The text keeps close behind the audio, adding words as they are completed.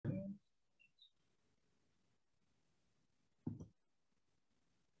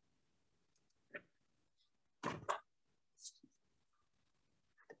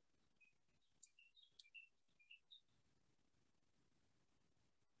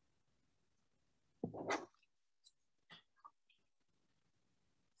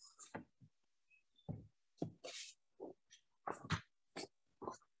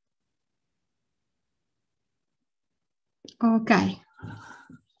Okay,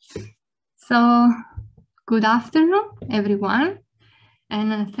 so good afternoon, everyone,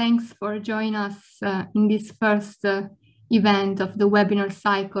 and thanks for joining us in this first event of the webinar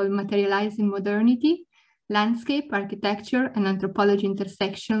cycle, Materializing Modernity, Landscape, Architecture, and Anthropology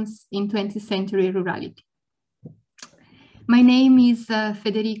Intersections in 20th Century Rurality. My name is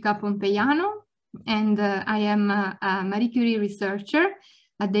Federica Pompejano, and I am a Marie Curie researcher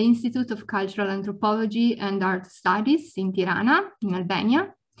at the Institute of Cultural Anthropology and Art Studies in Tirana, in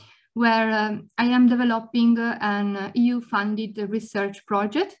Albania, where I am developing an EU-funded research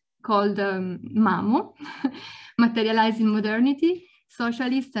project called MaMo, Materializing Modernity,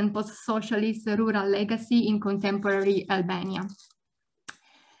 Socialist and Post-Socialist Rural Legacy in Contemporary Albania.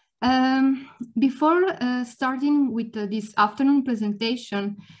 Before starting with this afternoon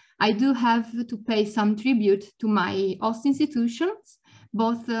presentation, I do have to pay some tribute to my host institutions,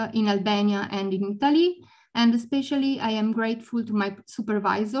 both in Albania and in Italy. And especially I am grateful to my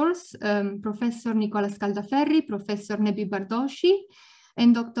supervisors, Professor Nicola Scaldaferri, Professor Nebi Bardhoshi,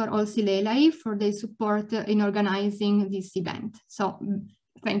 and Dr. Olsi Lelaj for their support in organizing this event. So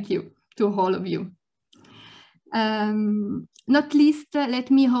thank you to all of you. Not least, let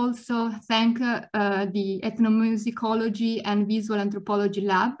me also thank the Ethnomusicology and Visual Anthropology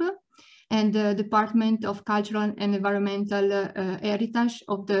Lab and the Department of Cultural and Environmental Heritage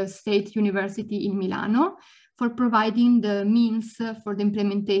of the State University in Milano for providing the means for the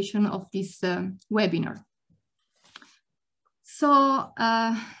implementation of this webinar. So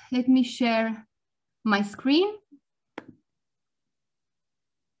let me share my screen.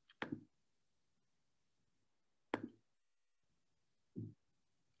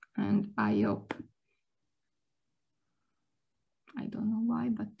 And I hope, I don't know why,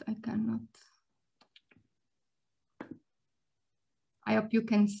 but I cannot. I hope you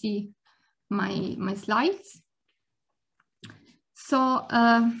can see my slides. So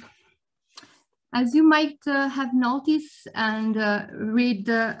as you might have noticed and read,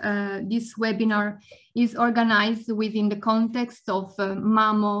 this webinar is organized within the context of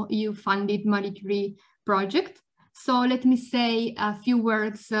MaMo EU-funded Marie Curie project. So let me say a few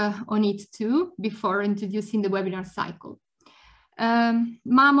words on it too, before introducing the webinar cycle.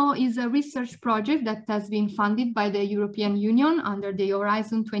 MaMo is a research project that has been funded by the European Union under the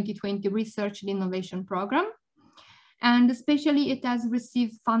Horizon 2020 Research and Innovation Program. And especially it has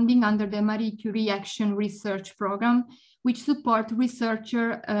received funding under the Marie Curie Action Research Program, which support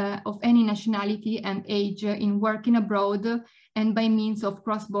researchers of any nationality and age in working abroad and by means of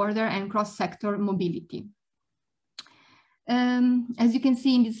cross-border and cross-sector mobility. As you can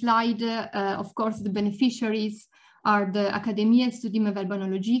see in this slide, of course, the beneficiaries are the Accademia Studium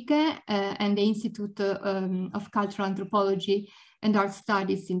Albanologiche and the Institute of Cultural Anthropology and Art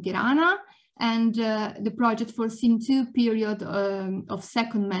Studies in Tirana. And the project foreseen two periods of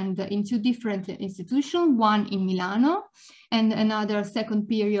secondment in two different institutions, one in Milano and another second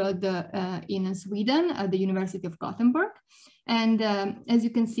period in Sweden at the University of Gothenburg. And as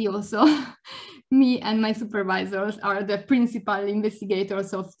you can see also, me and my supervisors are the principal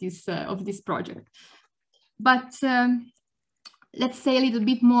investigators of this project. But let's say a little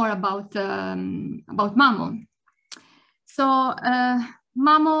bit more about MaMo. So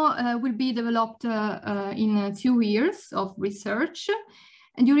MaMo will be developed in 2 years of research,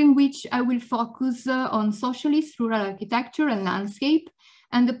 and during which I will focus on socialist rural architecture and landscape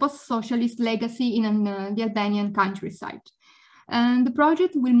and the post-socialist legacy in the Albanian countryside. And the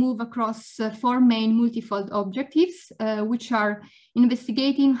project will move across 4 main multifold objectives, which are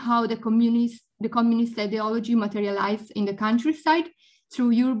investigating how the communist ideology materialized in the countryside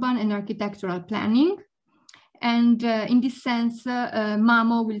through urban and architectural planning. And in this sense,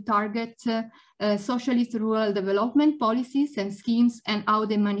 MaMo will target socialist rural development policies and schemes and how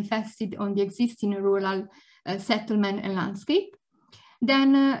they manifested on the existing rural settlement and landscape.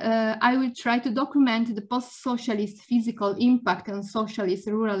 Then I will try to document the post-socialist physical impact on socialist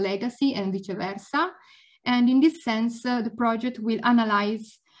rural legacy and vice versa. And in this sense, the project will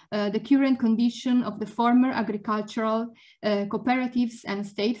analyze the current condition of the former agricultural cooperatives and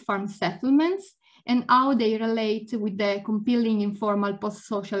state farm settlements and how they relate with the compelling informal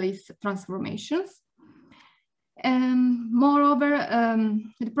post-socialist transformations. Moreover,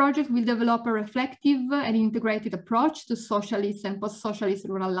 the project will develop a reflective and integrated approach to socialist and post-socialist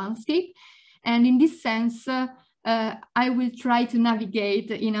rural landscape. And in this sense, I will try to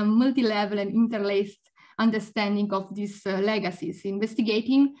navigate in a multi-level and interlaced understanding of these legacies,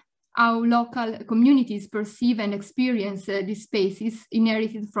 investigating how local communities perceive and experience these spaces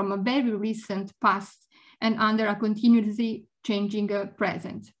inherited from a very recent past and under a continuously changing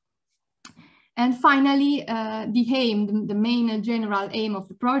present. And finally, the main general aim of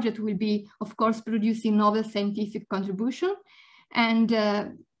the project will be, of course, producing novel scientific contribution, and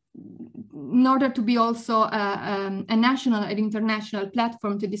in order to be also a national and international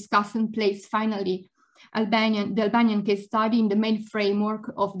platform to discuss and place finally the Albanian case study in the main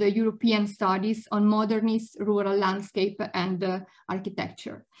framework of the European studies on modernist rural landscape and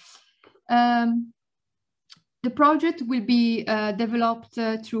architecture. The project will be developed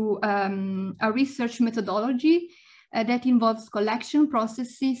through a research methodology that involves collection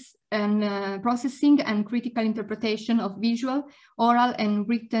processes and processing and critical interpretation of visual, oral, and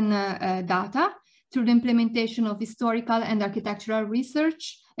written data through the implementation of historical and architectural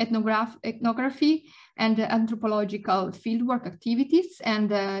research, ethnography, and anthropological fieldwork activities, and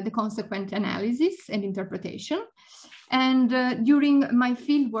the consequent analysis and interpretation. And during my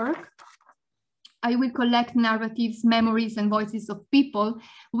fieldwork, I will collect narratives, memories, and voices of people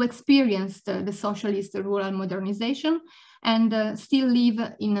who experienced the socialist rural modernization and still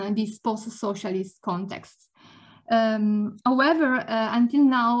live in this post-socialist context. However, until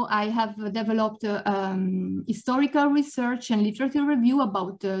now, I have developed historical research and literature review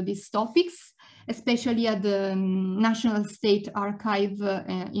about these topics, especially at the National State Archive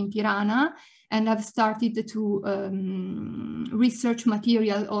in Tirana, and I've started to research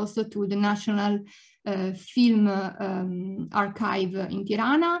material also to the National Film Archive in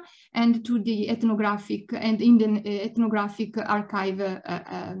Tirana and to the ethnographic and in the ethnographic archive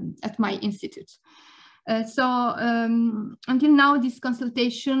at my institute. Until now, this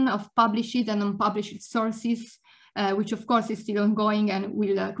consultation of published and unpublished sources, which of course is still ongoing and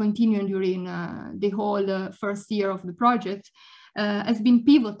will continue during the whole first year of the project, has been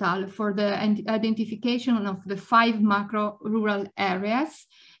pivotal for the identification of the 5 macro rural areas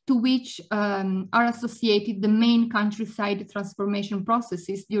to which are associated the main countryside transformation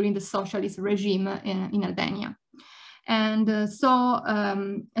processes during the socialist regime in Albania. And as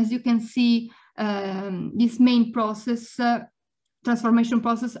you can see, this main process, transformation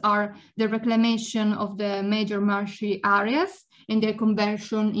process, are the reclamation of the major marshy areas and their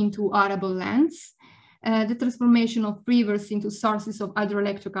conversion into arable lands, the transformation of rivers into sources of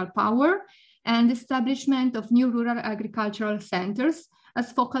hydroelectrical power, and establishment of new rural agricultural centers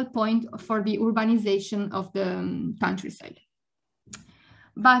as focal point for the urbanization of the countryside.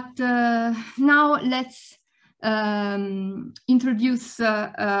 But now let's introduce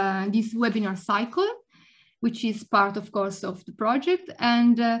this webinar cycle, which is part, of course, of the project.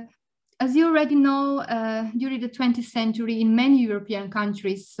 And as you already know, during the 20th century, in many European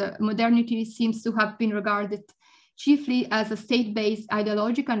countries, modernity seems to have been regarded chiefly as a state-based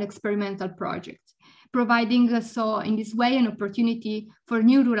ideological and experimental project, providing in this way an opportunity for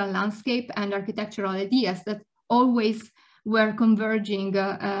new rural landscape and architectural ideas that always were converging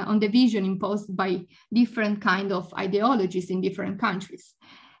on the vision imposed by different kind of ideologies in different countries.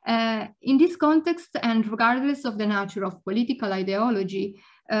 In this context, and regardless of the nature of political ideology,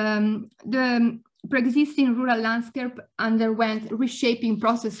 the pre-existing rural landscape underwent reshaping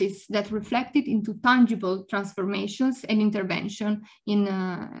processes that reflected into tangible transformations and intervention in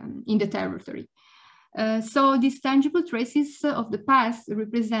the territory. So these tangible traces of the past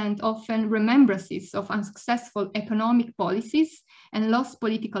represent often remembrances of unsuccessful economic policies and lost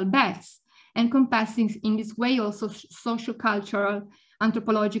political bets, encompassing in this way also socio-cultural,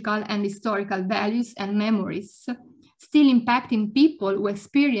 anthropological, and historical values and memories, still impacting people who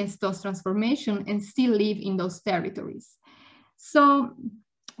experience those transformations and still live in those territories. So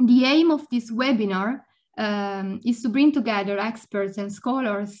the aim of this webinar is to bring together experts and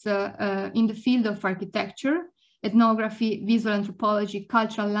scholars in the field of architecture, ethnography, visual anthropology,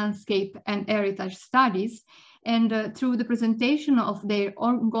 cultural landscape, and heritage studies, and through the presentation of their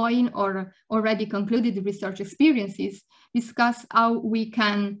ongoing or already concluded research experiences, discuss how we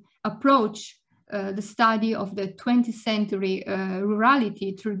can approach the study of the 20th century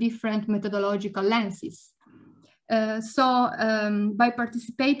rurality through different methodological lenses. By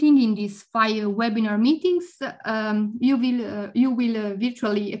participating in these 5 webinar meetings, you will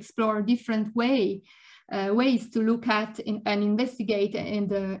virtually explore different ways to look at and investigate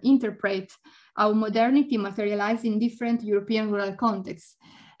and interpret how modernity materializes in different European rural contexts.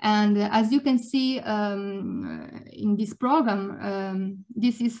 And as you can see in this program,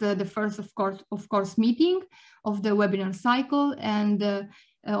 this is the first, of course, meeting of the webinar cycle. And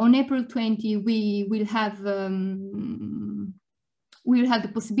on April 20, we will have we will have the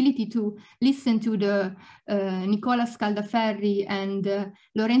possibility to listen to the Nicola Scaldaferri and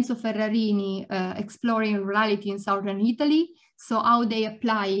Lorenzo Ferrarini exploring rurality in southern Italy, so how they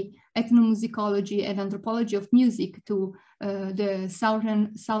apply ethnomusicology and anthropology of music to the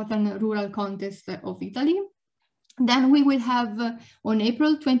southern rural context of Italy. Then we will have on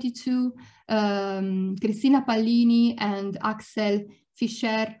April 22, Cristina Pallini and Axel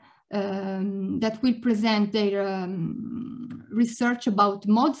Fischer that will present their research about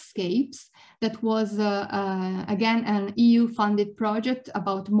modscapes. That was, again, an EU-funded project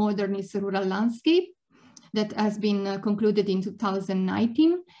about modernist rural landscape that has been concluded in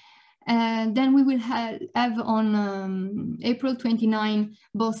 2019. And then we will have on April 29,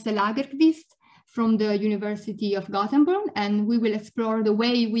 Bosse Lagerqvist from the University of Gothenburg, and we will explore the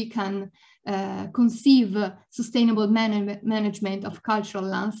way we can conceive sustainable management of cultural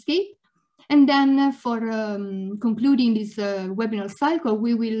landscape. And then for concluding this webinar cycle,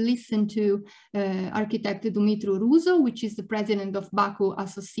 we will listen to architect Dumitru Ruzo, which is the president of Baku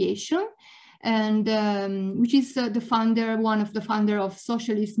Association, and which is one of the founder of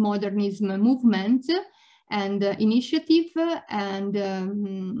socialist modernism movement and initiative, and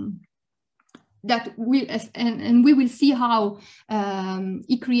that we will see how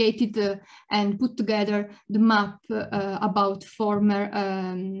he created and put together the map about former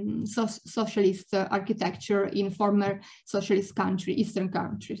socialist architecture in former socialist Eastern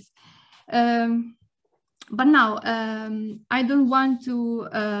countries. But now I don't want to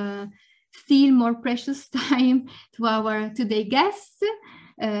steal more precious time to our today guests,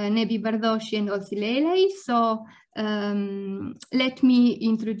 Nebi Bardhoshi and Olsi Lelaj. So let me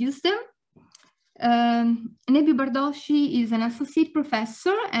introduce them. Nebi Bardhoshi is an associate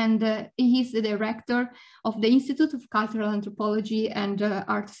professor, and he is the director of the Institute of Cultural Anthropology and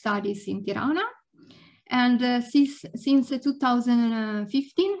Art Studies in Tirana. And since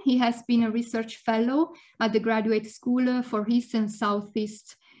 2015, he has been a research fellow at the Graduate School for East and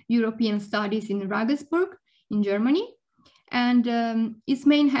Southeast European Studies in Regensburg in Germany. And his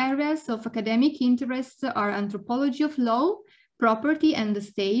main areas of academic interest are anthropology of law, property and the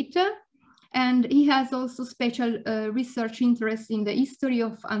state. And he has also special research interest in the history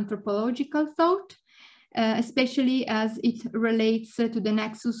of anthropological thought, especially as it relates to the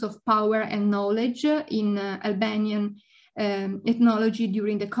nexus of power and knowledge in Albanian ethnology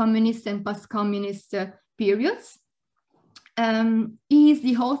during the communist and post-communist periods. He is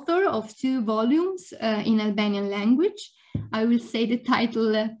the author of 2 volumes in Albanian language. I will say the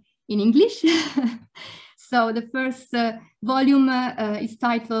title in English. So the first volume is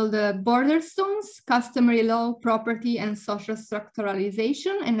titled Borderstones, Customary Law, Property and Social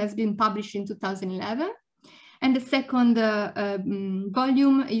Structuralization, and has been published in 2011. And the second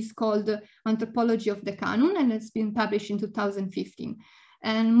volume is called Anthropology of the Canon, and it's been published in 2015.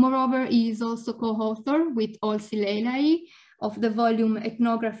 And moreover, he is also co-author with Olsi Lelaj of the volume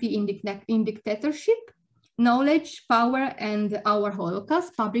Ethnography in Dictatorship, Knowledge, Power and Our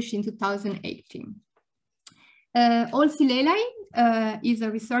Holocaust, published in 2018. Olsi Lelaj is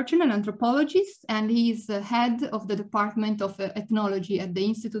a researcher and anthropologist, and he is head of the Department of Ethnology at the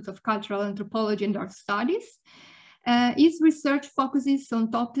Institute of Cultural Anthropology and Art Studies. His research focuses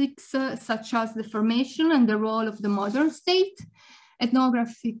on topics such as the formation and the role of the modern state,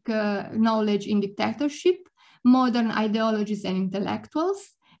 ethnographic knowledge in dictatorship, modern ideologies and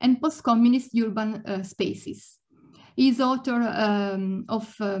intellectuals, and post-communist urban spaces. He is author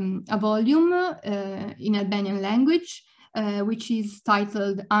of a volume in Albanian language, which is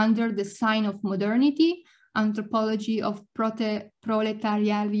titled Under the Sign of Modernity, Anthropology of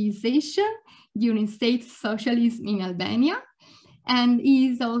Proletarialization During State Socialism in Albania. And he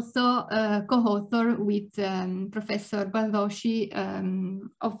is also a co-author with Professor Bardhoshi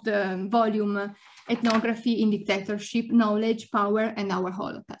of the volume Ethnography in Dictatorship, Knowledge, Power and Our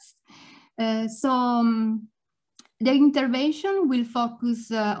Holocaust. The intervention will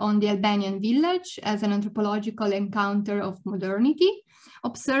focus on the Albanian village as an anthropological encounter of modernity,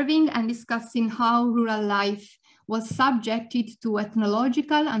 observing and discussing how rural life was subjected to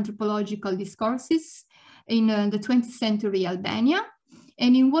ethnological, anthropological discourses in the 20th century Albania,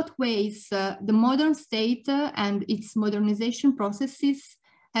 and in what ways the modern state and its modernization processes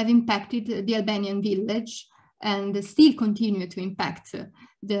have impacted the Albanian village and still continue to impact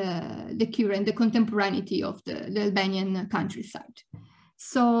the contemporaneity of the Albanian countryside.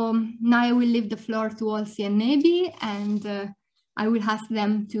 So now I will leave the floor to Olsi and Nebi, and I will ask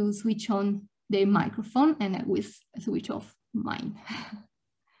them to switch on their microphone, and I will switch off mine.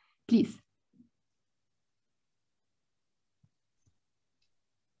 Please.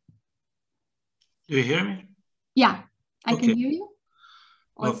 Do you hear me? Yeah, I can hear you.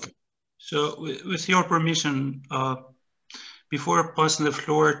 Okay. So with your permission, before passing the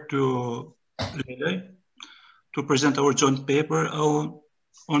floor to Lelaj to present our joint paper,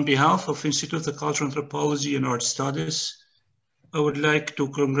 on behalf of Institute of Cultural Anthropology and Art Studies, I would like to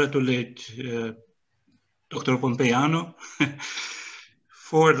congratulate Dr. Pompejano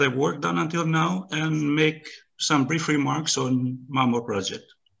for the work done until now and make some brief remarks on MaMo project.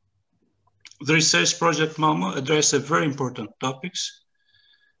 The research project MaMo addresses very important topics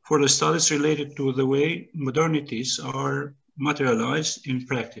for the studies related to the way modernities are materialized in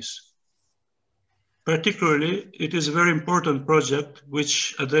practice. Particularly, it is a very important project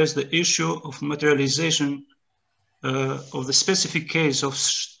which addresses the issue of materialization of the specific case of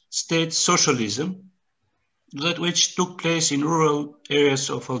state socialism that which took place in rural areas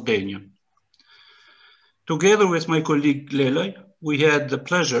of Albania. Together with my colleague Lelaj, we had the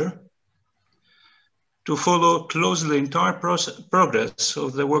pleasure to follow closely the entire progress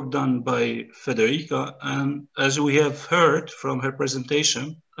of the work done by Federica, and as we have heard from her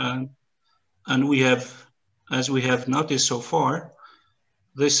presentation, and as we have noticed so far,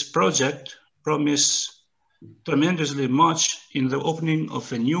 this project promises tremendously much in the opening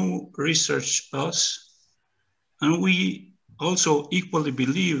of a new research path, and we also equally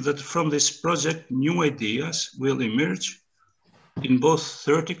believe that from this project new ideas will emerge in both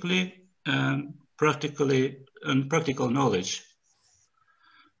theoretically and practical knowledge.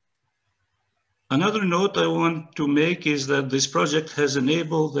 Another note I want to make is that this project has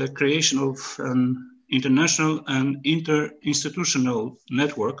enabled the creation of an international and interinstitutional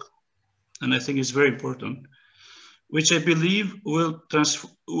network, and I think it's very important, which I believe will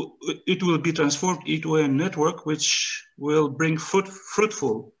be transformed into a network which will bring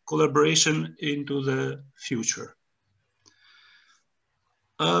fruitful collaboration into the future.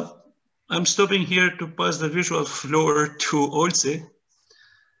 I'm stopping here to pass the visual floor to Olsi,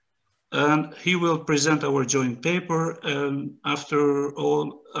 and he will present our joint paper, and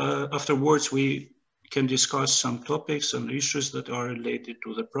afterwards we can discuss some topics and issues that are related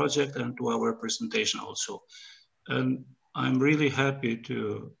to the project and to our presentation also. And I'm really happy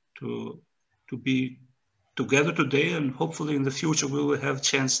to be together today, and hopefully in the future we will have a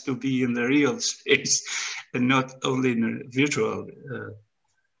chance to be in the real space and not only in a virtual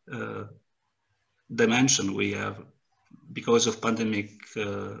dimension we have because of pandemic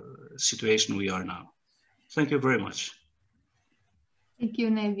situation we are now. Thank you very much. Thank you,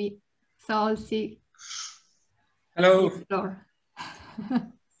 Nebi. So Olsi. Hello.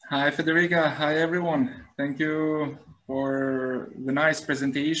 Hi, Federica. Hi, everyone. Thank you for the nice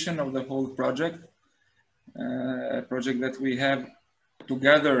presentation of the whole project. A project that we have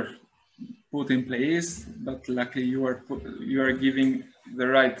together put in place, but luckily you are giving the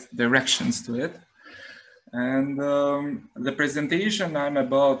right directions to it. And the presentation I'm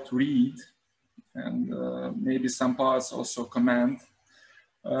about to read, and maybe some parts also comment,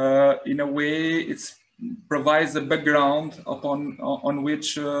 in a way it provides a background on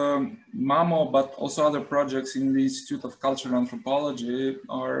which MaMo, but also other projects in the Institute of Cultural Anthropology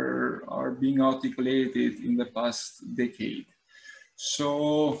are being articulated in the past decade.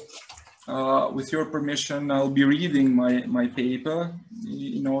 So with your permission, I'll be reading my paper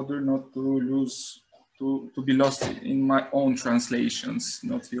in order not to be lost in my own translations,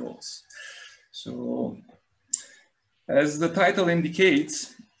 not yours. So, as the title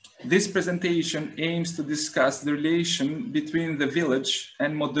indicates, this presentation aims to discuss the relation between the village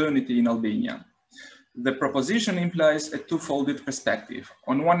and modernity in Albania. The proposition implies a two-folded perspective.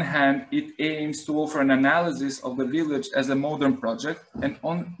 On one hand, it aims to offer an analysis of the village as a modern project, and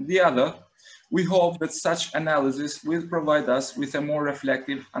on the other, we hope that such analysis will provide us with a more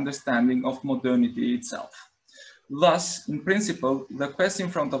reflective understanding of modernity itself. Thus, in principle, the quest in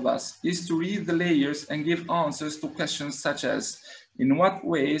front of us is to read the layers and give answers to questions such as in what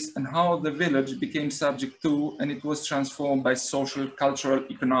ways and how the village became subject to and it was transformed by social, cultural,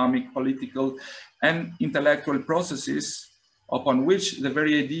 economic, political, and intellectual processes upon which the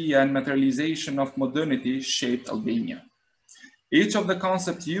very idea and materialization of modernity shaped Albania. Each of the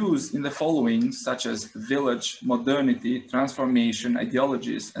concepts used in the following, such as village, modernity, transformation,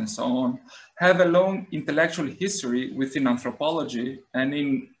 ideologies, and so on, have a long intellectual history within anthropology and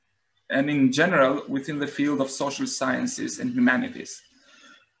in general within the field of social sciences and humanities.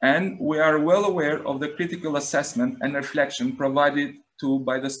 And we are well aware of the critical assessment and reflection provided to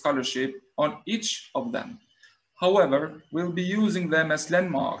by the scholarship on each of them. However, we'll be using them as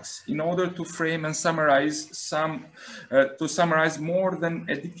landmarks in order to frame and summarize more than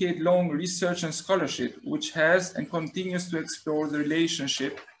a decade-long research and scholarship, which has and continues to explore the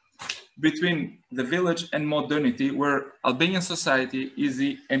relationship between the village and modernity, where Albanian society is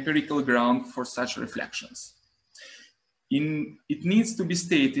the empirical ground for such reflections. It needs to be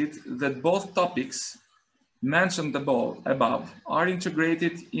stated that both topics mentioned above are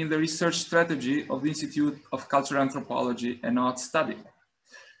integrated in the research strategy of the Institute of Cultural Anthropology and Art Study.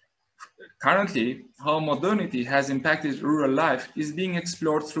 Currently, how modernity has impacted rural life is being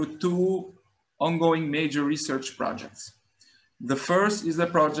explored through two ongoing major research projects. The first is a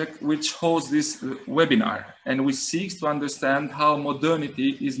project which hosts this webinar and which seeks to understand how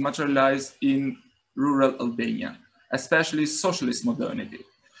modernity is materialized in rural Albania, especially socialist modernity.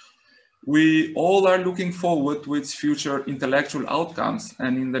 We all are looking forward to its future intellectual outcomes,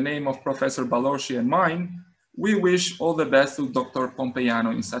 and in the name of Professor Bardhoshi and mine, we wish all the best to Dr.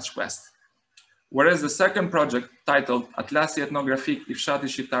 Pompejano in such quest. Whereas the second project, titled Atlasi Ethnographic Ifshati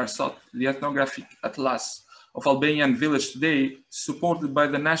Shqitar Sot, the Ethnographic Atlas of Albanian Village Today, supported by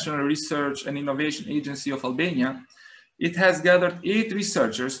the National Research and Innovation Agency of Albania, it has gathered 8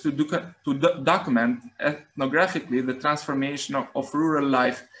 researchers to document ethnographically the transformation of rural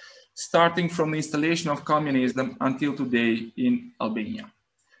life, starting from the installation of communism until today in Albania.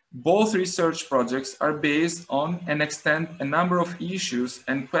 Both research projects are based on and extend a number of issues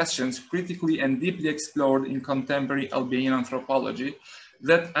and questions critically and deeply explored in contemporary Albanian anthropology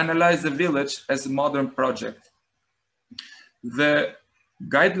that analyze the village as a modern project. The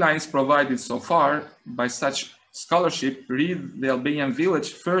guidelines provided so far by such scholarship read the Albanian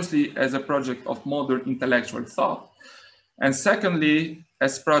village firstly as a project of modern intellectual thought, and secondly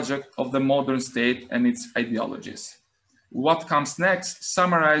as project of the modern state and its ideologies. What comes next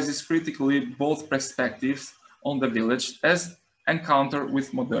summarizes critically both perspectives on the village as encounter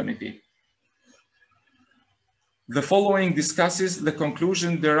with modernity. The following discusses the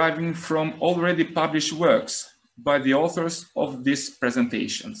conclusion deriving from already published works by the authors of these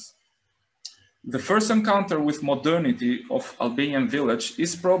presentations. The first encounter with modernity of Albanian village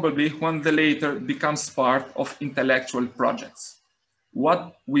is probably when the later becomes part of intellectual projects.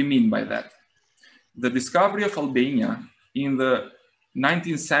 What we mean by that? The discovery of Albania in the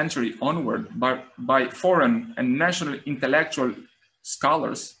 19th century onward by foreign and national intellectual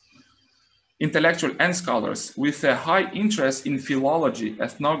and scholars with a high interest in philology,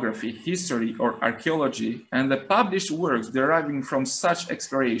 ethnography, history, or archaeology, and the published works deriving from such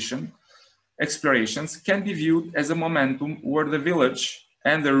explorations can be viewed as a momentum where the village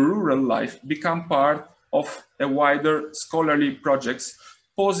and the rural life become part of a wider scholarly projects,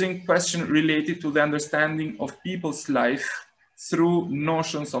 posing questions related to the understanding of people's life through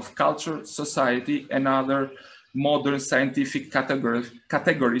notions of culture, society, and other modern scientific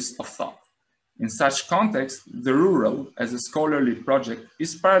categories of thought. In such context, the rural as a scholarly project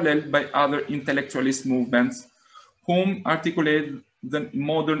is paralleled by other intellectualist movements whom articulate the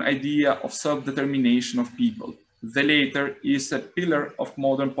modern idea of self-determination of people. The later is a pillar of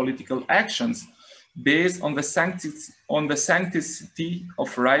modern political actions based on the sanctity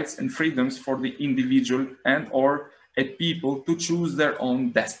of rights and freedoms for the individual and or a people to choose their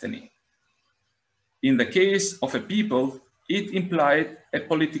own destiny. In the case of a people, it implied a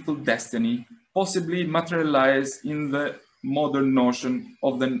political destiny, possibly materialized in the modern notion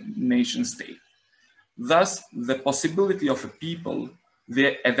of the nation state. Thus, the possibility of a people,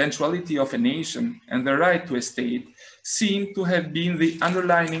 the eventuality of a nation, and the right to a state seem to have been the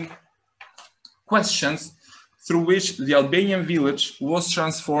underlying questions through which the Albanian village was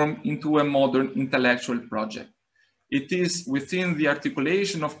transformed into a modern intellectual project. It is within the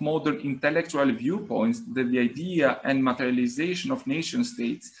articulation of modern intellectual viewpoints that the idea and materialization of nation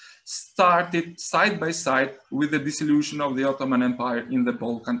states started side by side with the dissolution of the Ottoman Empire in the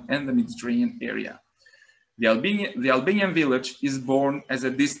Balkan and the Mediterranean area. The Albanian village is born as a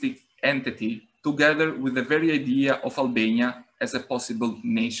distinct entity together with the very idea of Albania as a possible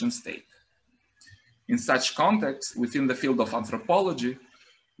nation state. In such context, within the field of anthropology,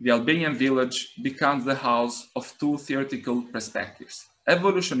 the Albanian village becomes the house of two theoretical perspectives,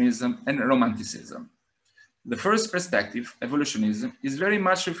 evolutionism and romanticism. The first perspective, evolutionism, is very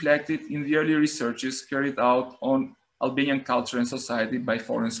much reflected in the early researches carried out on Albanian culture and society by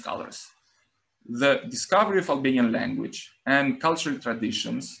foreign scholars. The discovery of Albanian language and cultural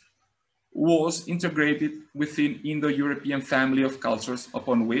traditions was integrated within Indo-European family of cultures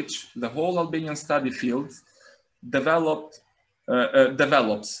upon which the whole Albanian study field develops,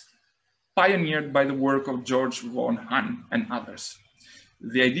 pioneered by the work of George von Hahn and others.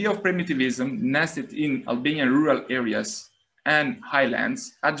 The idea of primitivism nested in Albanian rural areas and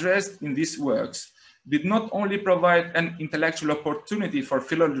highlands addressed in these works did not only provide an intellectual opportunity for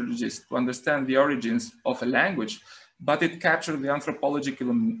philologists to understand the origins of a language, but it captured the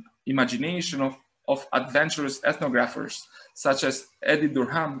anthropological imagination of adventurous ethnographers, such as Eddie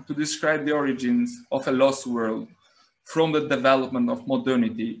Durham, to describe the origins of a lost world from the development of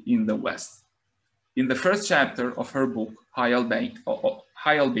modernity in the West. In the first chapter of her book, High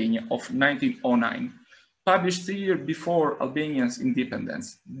Albania of 1909, published 3 years before Albania's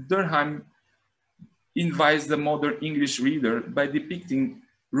independence, Durham invites the modern English reader by depicting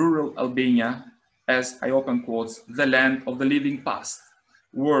rural Albania as, I open quotes, the land of the living past,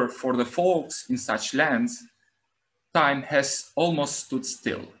 where for the folks in such lands, time has almost stood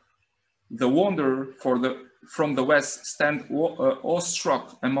still. The wanderer from the West stand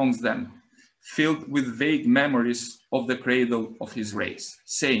awestruck amongst them, filled with vague memories of the cradle of his race,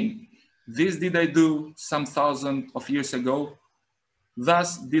 saying, "This did I do some thousand of years ago.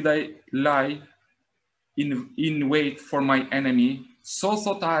 Thus did I lie in wait for my enemy. So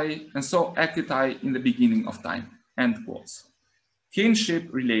thought I, and so acted I in the beginning of time." End quotes. Kinship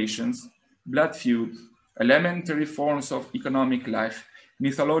relations, blood feud, elementary forms of economic life,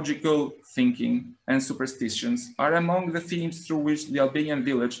 mythological thinking, and superstitions are among the themes through which the Albanian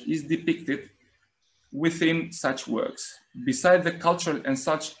village is depicted within such works. Besides the cultural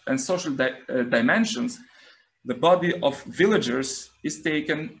and social dimensions, the body of villagers is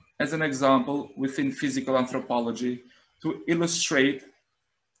taken as an example within physical anthropology to illustrate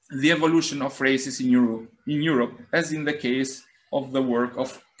the evolution of races in Europe, as in the case of the work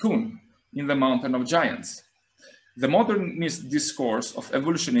of Kuhn in the Mountain of Giants. The modernist discourse of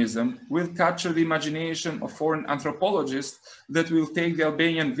evolutionism will capture the imagination of foreign anthropologists that will take the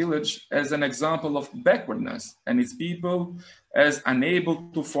Albanian village as an example of backwardness and its people as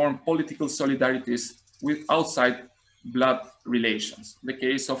unable to form political solidarities with outside blood relations, the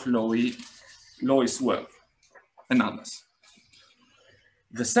case of Lois' work and others.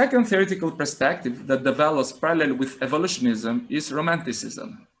 The second theoretical perspective that develops parallel with evolutionism is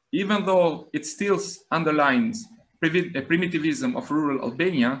Romanticism. Even though it still underlines primitivism of rural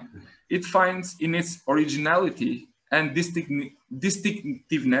Albania, it finds in its originality and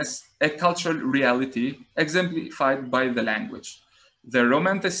distinctiveness a cultural reality exemplified by the language. The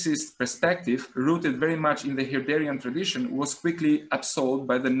Romanticist perspective, rooted very much in the Herderian tradition, was quickly absorbed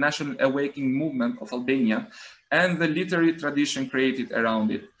by the national awakening movement of Albania and the literary tradition created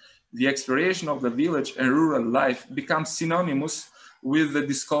around it. The exploration of the village and rural life becomes synonymous with the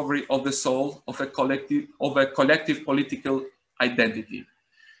discovery of the soul of a collective political identity.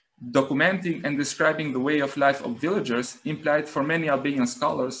 Documenting and describing the way of life of villagers implied for many Albanian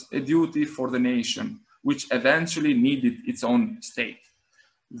scholars a duty for the nation, which eventually needed its own state.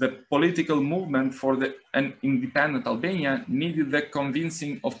 The political movement for an independent Albania needed the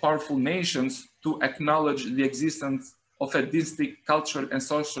convincing of powerful nations to acknowledge the existence of a distinct cultural and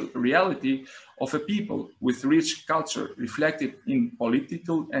social reality of a people with rich culture reflected in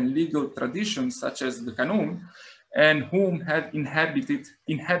political and legal traditions such as the Kanun, and whom have inhabited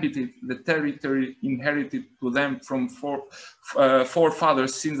the territory inherited to them from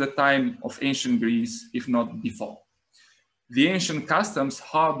forefathers since the time of ancient Greece, if not before. The ancient customs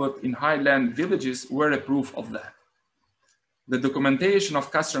harbored in highland villages were a proof of that. The documentation of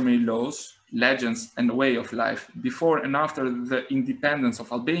customary laws, legends, and way of life before and after the independence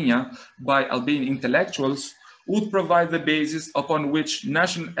of Albania by Albanian intellectuals would provide the basis upon which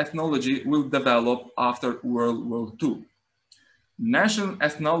national ethnology will develop after World War II. National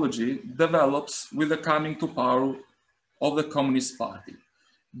ethnology develops with the coming to power of the Communist Party.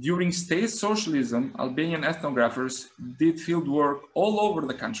 During state socialism, Albanian ethnographers did field work all over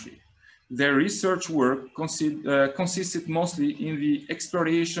the country. Their research work consisted mostly in the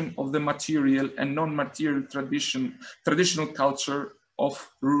exploration of the material and non-material traditional culture of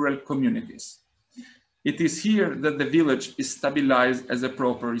rural communities. It is here that the village is stabilized as a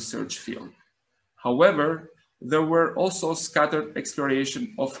proper research field. However, there were also scattered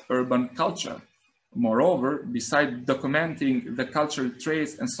exploration of urban culture. Moreover, besides documenting the cultural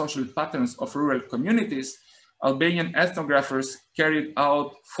traits and social patterns of rural communities, Albanian ethnographers carried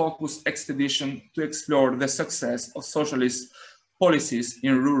out focused expeditions to explore the success of socialist policies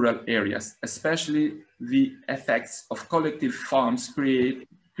in rural areas, especially the effects of collective farms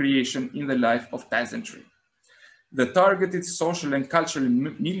creation in the life of peasantry. The targeted social and cultural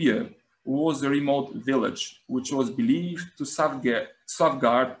milieu was a remote village, which was believed to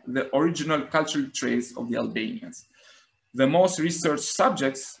safeguard the original cultural traits of the Albanians. The most researched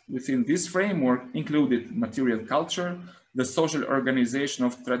subjects within this framework included material culture, the social organization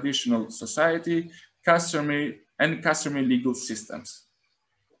of traditional society, customary legal systems.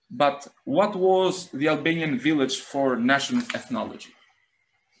 But what was the Albanian village for national ethnology?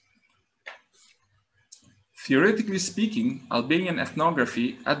 Theoretically speaking, Albanian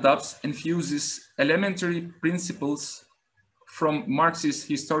ethnography adopts and fuses elementary principles from Marxist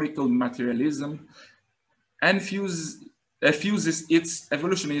historical materialism and fuses its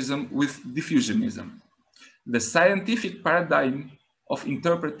evolutionism with diffusionism. The scientific paradigm of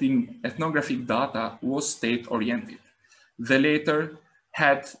interpreting ethnographic data was state-oriented. The latter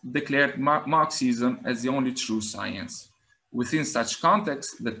had declared Marxism as the only true science. Within such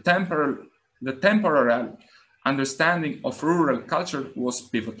context, the temporal understanding of rural culture was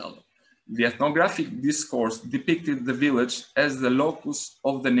pivotal. The ethnographic discourse depicted the village as the locus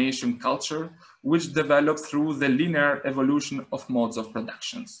of the nation culture, which developed through the linear evolution of modes of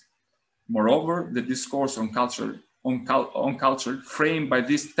productions. Moreover, the discourse on culture framed by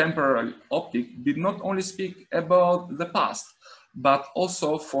this temporal optic did not only speak about the past, but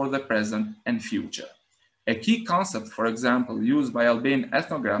also for the present and future. A key concept, for example, used by Albanian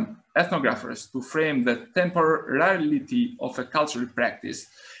ethnographers to frame the temporality of a cultural practice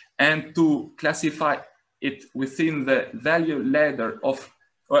and to classify it within the value ladder of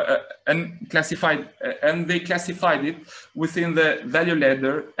they classified it within the value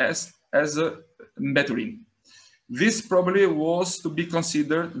ladder as a Mbeturin. This probably was to be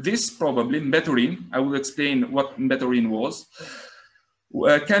considered, Mbeturin, I will explain what Mbeturin was,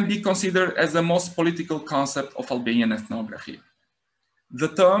 can be considered as the most political concept of Albanian ethnography. The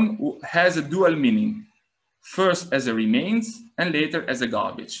term has a dual meaning, first as a remains and later as a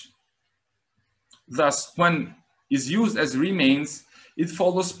garbage. Thus, when it's used as remains, it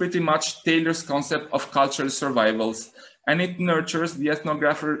follows pretty much Taylor's concept of cultural survivals, and it nurtures the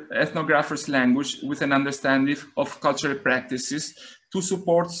ethnographer's language with an understanding of cultural practices to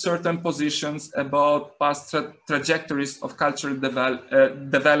support certain positions about past trajectories of cultural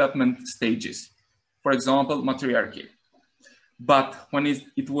development stages, for example, matriarchy. But when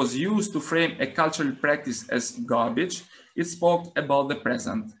it was used to frame a cultural practice as garbage, it spoke about the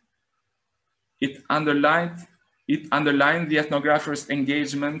present. It underlined the ethnographer's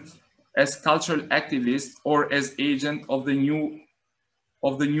engagement as cultural activist or as agent of the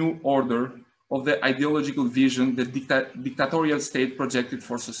new order, of the ideological vision the dictatorial state projected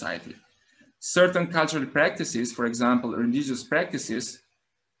for society. Certain cultural practices, for example, religious practices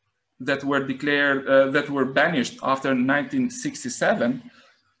that were banished after 1967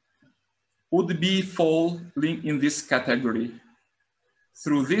 would be falling in this category.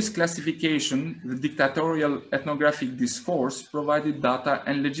 Through this classification, the dictatorial ethnographic discourse provided data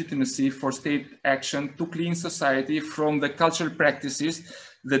and legitimacy for state action to clean society from the cultural practices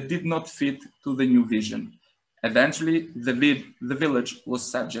that did not fit to the new vision. Eventually, the village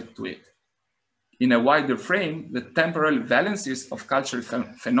was subject to it. In a wider frame, the temporal valencies of cultural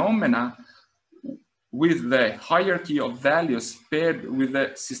phenomena with the hierarchy of values paired with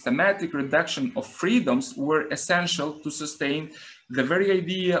the systematic reduction of freedoms were essential to sustain the very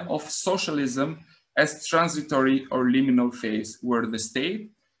idea of socialism as transitory or liminal phase, where the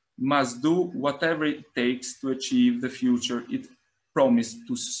state must do whatever it takes to achieve the future it promised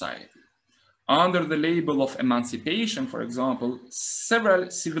to society. Under the label of emancipation, for example,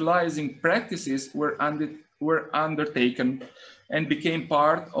 several civilizing practices were undertaken and became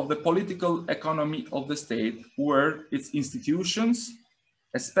part of the political economy of the state, where its institutions,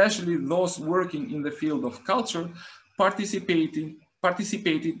 especially those working in the field of culture, participated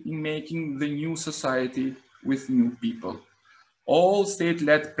in making the new society with new people. All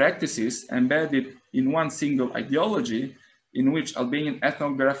state-led practices embedded in one single ideology, in which Albanian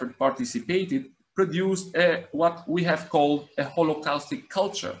ethnographers participated, produced what we have called a Holocaustic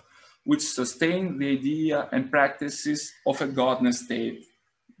culture, which sustained the idea and practices of a godless state.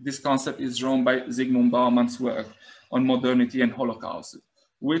 This concept is drawn by Zygmunt Bauman's work on modernity and Holocaust,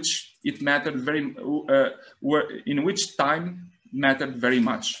 which it mattered in which time mattered very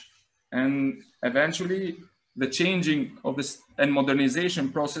much. And eventually, the changing of this and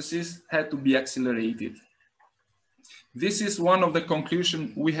modernization processes had to be accelerated. This is one of the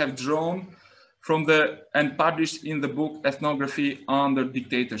conclusions we have drawn from and published in the book Ethnography Under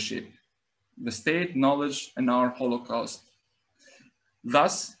Dictatorship: The State, Knowledge, and Our Holocaust.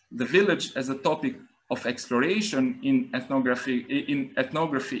 Thus, the village as a topic of exploration in Albanian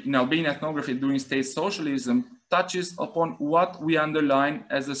ethnography during state socialism touches upon what we underline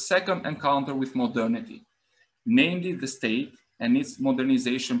as a second encounter with modernity, namely the state and its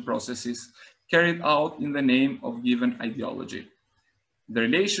modernization processes carried out in the name of given ideology. The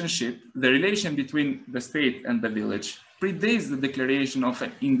relation between the state and the village predates the declaration of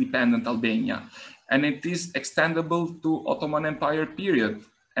an independent Albania, and it is extendable to Ottoman Empire period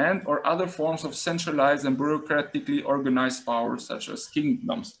and or other forms of centralized and bureaucratically organized power, such as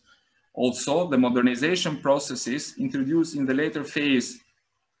kingdoms. Also, the modernization processes introduced in the later phase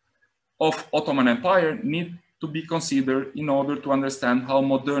of Ottoman Empire need to be considered in order to understand how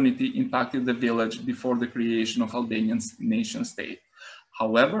modernity impacted the village before the creation of Albanian nation state.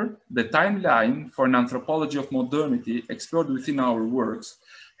 However, the timeline for an anthropology of modernity explored within our works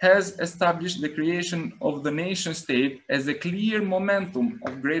has established the creation of the nation state as a clear momentum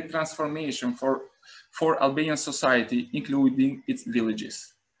of great transformation for Albanian society, including its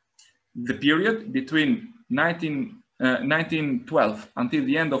villages. The period between 1912 until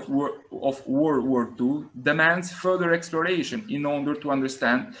the end of World War II demands further exploration in order to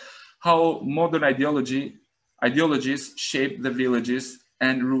understand how modern ideologies shape the villages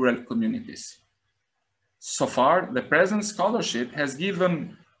and rural communities. So far, the present scholarship has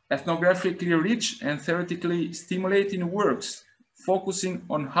given ethnographically rich and theoretically stimulating works focusing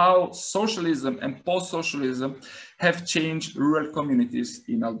on how socialism and post-socialism have changed rural communities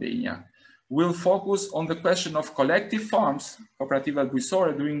in Albania. We'll focus on the question of collective farms, cooperativa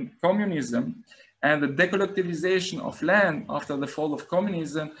agricultura during communism, and the decollectivization of land after the fall of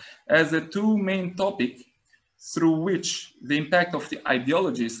communism as the two main topics through which the impact of the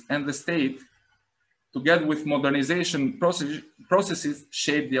ideologies and the state, together with modernization processes,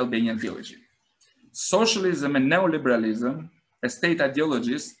 shape the Albanian village. Socialism and neoliberalism as state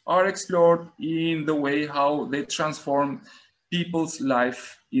ideologies are explored in the way how they transform people's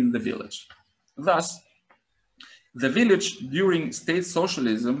life in the village. Thus, the village during state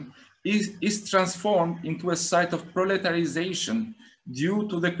socialism is transformed into a site of proletarization due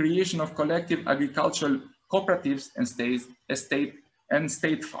to the creation of collective agricultural cooperatives and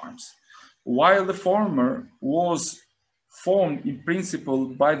state farms. While the former was formed in principle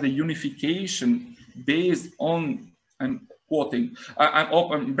by the unification based on, I'm quoting,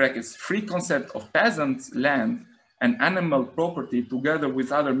 open brackets, free concept of peasants' land and animal property together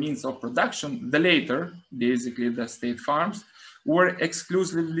with other means of production, the later, basically the state farms, were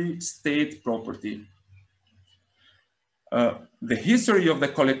exclusively state property. The history of the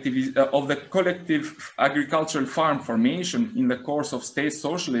collective agricultural farm formation in the course of state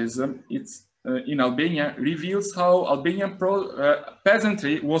socialism in Albania reveals how Albanian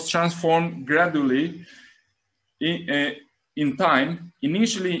peasantry was transformed gradually in time,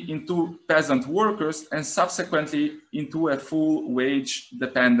 initially into peasant workers and subsequently into a full wage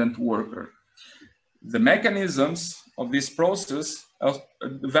dependent worker. The mechanisms of this process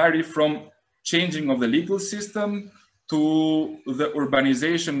vary from changing of the legal system to the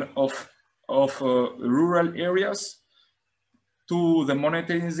urbanization of rural areas, to the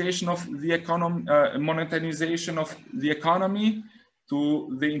monetization of the economy,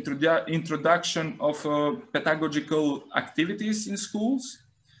 to the introduction of pedagogical activities in schools,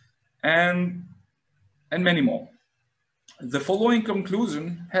 and many more. The following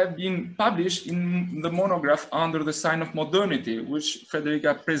conclusions have been published in the monograph Under the Sign of Modernity, which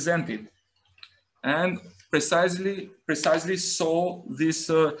Federica presented, and precisely saw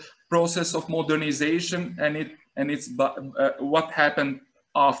this process of modernization and what happened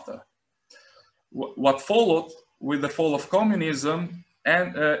after. What followed with the fall of communism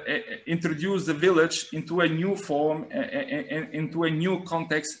and introduced the village into a new form, into a new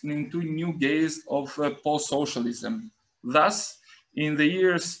context, into a new gaze of post-socialism. Thus, in the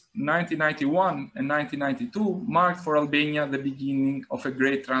years 1991 and 1992 marked for Albania the beginning of a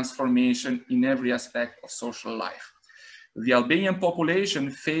great transformation in every aspect of social life. The Albanian population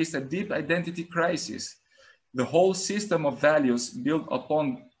faced a deep identity crisis. The whole system of values built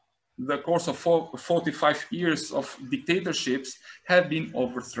upon the course of 45 years of dictatorships have been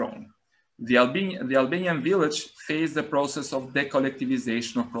overthrown. The Albanian village faced the process of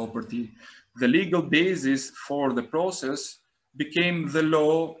decollectivization of property. The legal basis for the process became the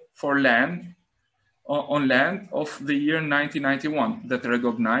law for land on land of the year 1991 that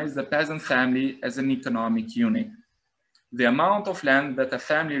recognized the peasant family as an economic unit. The amount of land that a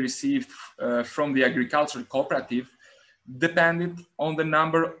family received from the agricultural cooperative depended on the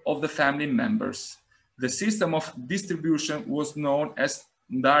number of the family members. The system of distribution was known as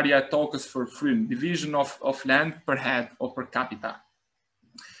Ndarja Tokës for Frym, division of land per head or per capita.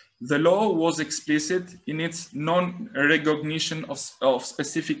 The law was explicit in its non-recognition of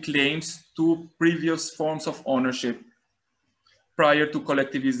specific claims to previous forms of ownership prior to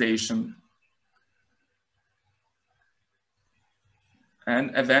collectivization.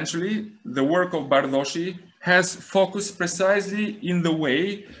 And eventually, the work of Bardhoshi has focused precisely in the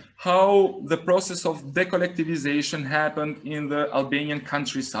way how the process of decollectivization happened in the Albanian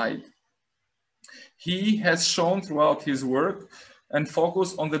countryside. He has shown throughout his work and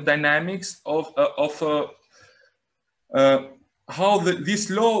focused on the dynamics of how this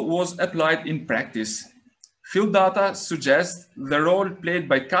law was applied in practice. Field data suggests the role played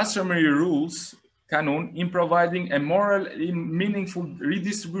by customary rules, canon, in providing a morally meaningful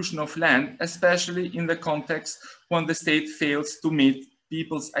redistribution of land, especially in the context when the state fails to meet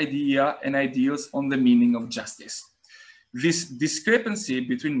people's idea and ideals on the meaning of justice. This discrepancy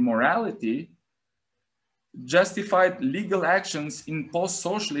between morality, justified legal actions in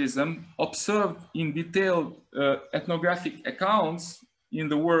post-socialism observed in detailed ethnographic accounts in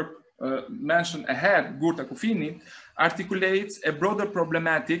the work mentioned ahead, Gurta Kufini, articulates a broader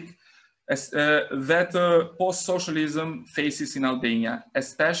problematic that post-socialism faces in Albania,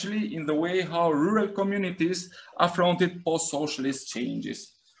 especially in the way how rural communities affronted post-socialist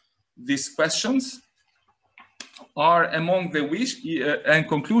changes. These questions are among the and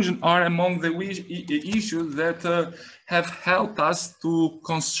conclusion are among the issues that have helped us to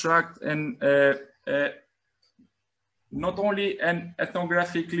construct an not only an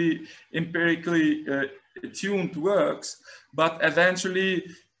ethnographically, empirically tuned works, but eventually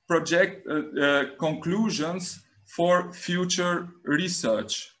project conclusions for future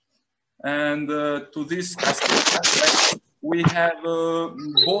research. And to this aspect, we have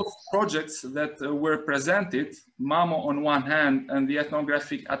both projects that were presented, MaMo on one hand and the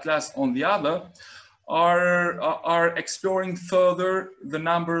Ethnographic Atlas on the other, are exploring further the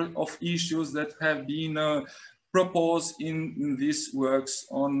number of issues that have been proposed in these works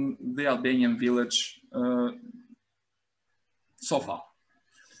on the Albanian village so far.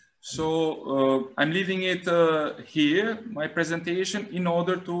 So I'm leaving it here, my presentation, in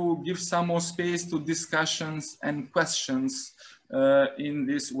order to give some more space to discussions and questions in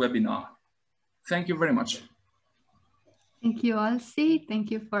this webinar. Thank you very much. Thank you, Olsi. Thank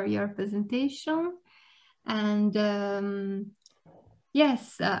you for your presentation. And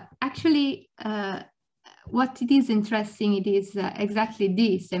yes, actually, what it is interesting, it is exactly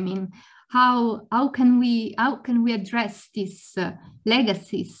this. I mean, how can we address these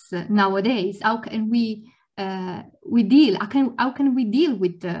legacies nowadays? How can we deal? How can we deal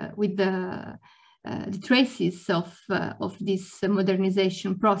with the traces of these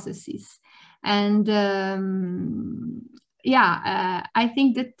modernization processes? And yeah, I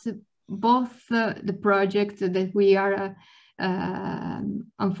think that both the project that we are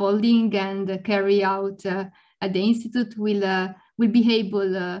unfolding and carry out at the Institute will be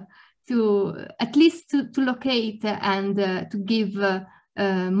able to at least to locate and to give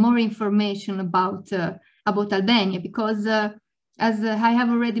more information about Albania, because as I have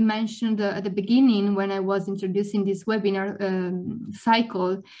already mentioned at the beginning when I was introducing this webinar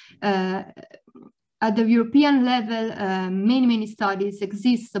cycle, at the European level, many studies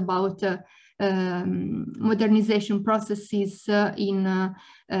exist about modernization processes in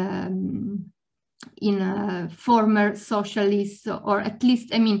former socialist, or at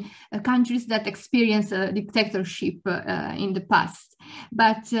least, I mean, countries that experience a dictatorship in the past.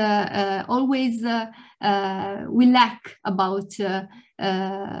 But always we lack about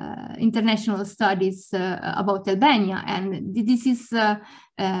international studies about Albania, and this is a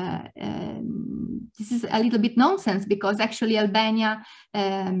little bit nonsense, because actually Albania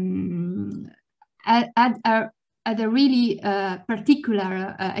had a really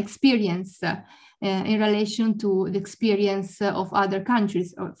particular experience in relation to the experience of other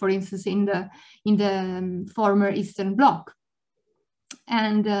countries, or for instance in the former Eastern Bloc.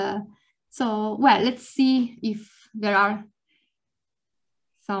 And so, well, let's see if there are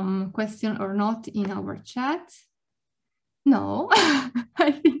some questions or not in our chat. No,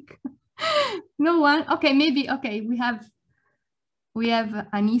 I think no one. Okay, maybe, okay, we have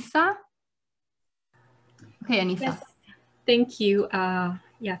Anissa. Okay, Anissa. Yes, thank you.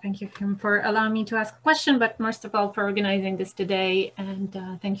 Yeah, thank you, Kim, for allowing me to ask a question, but most of all for organizing this today, and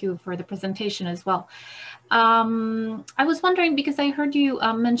thank you for the presentation as well. I was wondering, because I heard you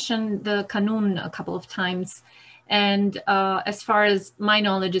mention the Kanun a couple of times, and as far as my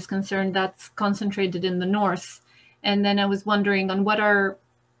knowledge is concerned, that's concentrated in the north. And then I was wondering on what are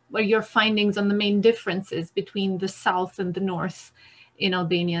your findings on the main differences between the south and the north in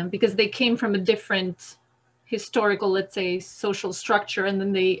Albania, because they came from a different historical, let's say, social structure, and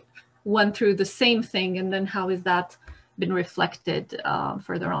then they went through the same thing, and then how has that been reflected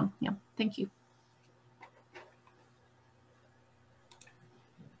further on? Yeah, thank you.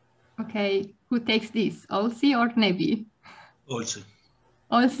 Okay, who takes this, Olsi or Nebi? Olsi.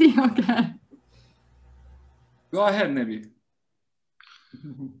 Olsi, okay. Go ahead, Nebi.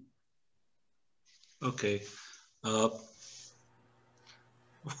 Okay. Of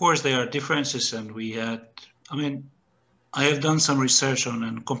course, there are differences, and we had, I mean, I have done some research on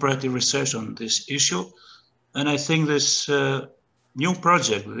and comparative research on this issue, And I think this new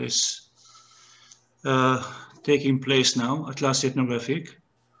project that is taking place now at Atlas Ethnographic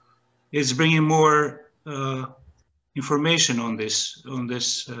is bringing more information on this.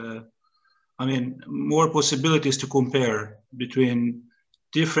 I mean, more possibilities to compare between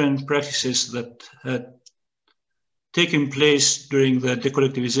different practices that had taken place during the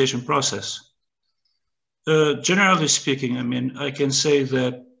decollectivization process. Generally speaking, I mean, I can say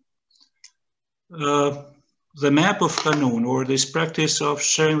that the map of Kanun, or this practice of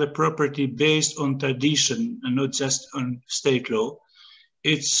sharing the property based on tradition and not just on state law,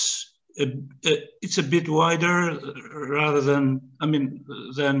 it's a bit wider rather than, I mean,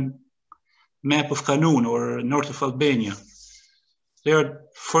 than map of Kanun or north of Albania. There are,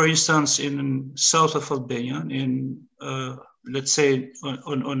 for instance, in south of Albania, in let's say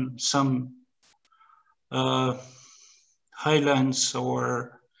on some highlands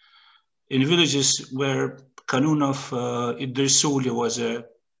or in villages where Kanun of Idrisuli was a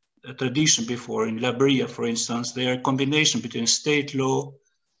tradition before, in Labria, for instance, they are a combination between state law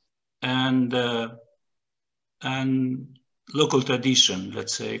and local tradition,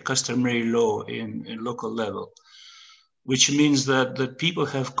 let's say customary law in local level, which means that the people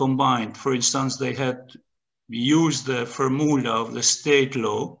have combined. For instance, they had used the formula of the state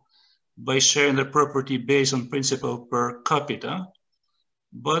law by sharing the property based on principle per capita,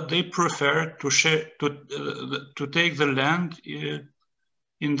 but they prefer to share to take the land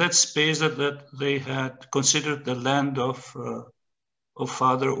in that space that they had considered the land of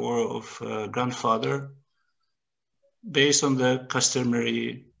father or of grandfather, based on the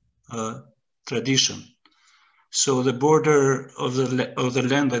customary tradition. So the border of the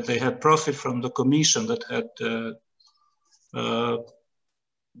land that they had profit from the commission that had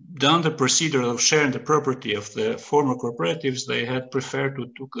done the procedure of sharing the property of the former cooperatives, they had preferred to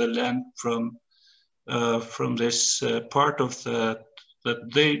take the land from this part of that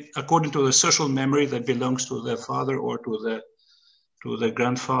they, according to the social memory, that belongs to the father or to the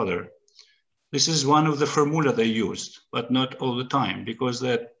grandfather. This is one of the formula they used, but not all the time, because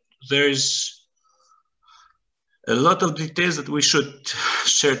that there is a lot of details that we should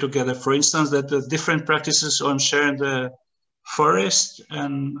share together. For instance, that the different practices on sharing the forest,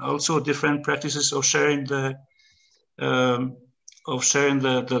 and also different practices of sharing the forest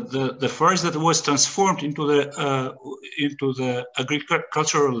that was transformed into the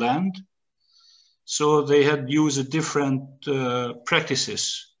agricultural land. So they had used different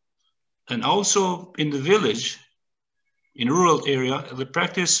practices. And also in the village, in rural area, the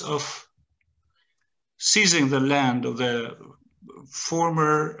practice of seizing the land of the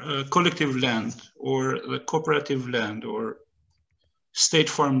former collective land or the cooperative land or state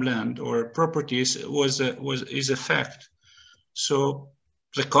farm land or properties is a fact. So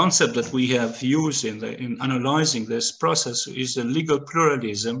the concept that we have used in analyzing this process is a legal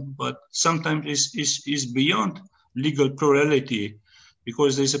pluralism, but sometimes is beyond legal plurality,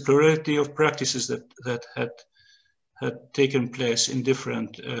 because there's a plurality of practices that had taken place in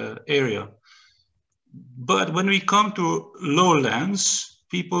different area. But when we come to lowlands,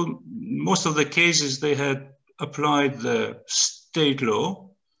 people, most of the cases, they had applied the state law,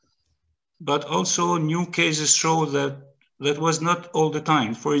 but also new cases show that that was not all the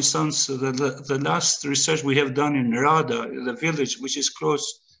time. For instance, the last research we have done in Rada, the village, which is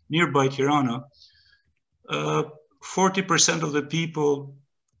close nearby Tirana, 40% of the people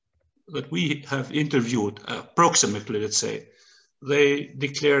that we have interviewed, approximately, let's say, they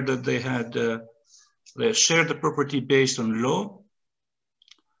declared that they had they shared the property based on law,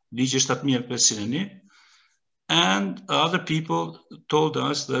 and other people told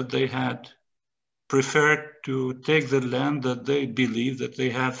us that they had preferred to take the land that they believe that they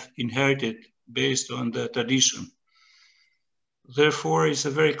have inherited based on the tradition. Therefore, it's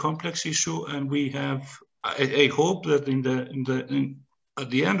a very complex issue, and we have, I hope that at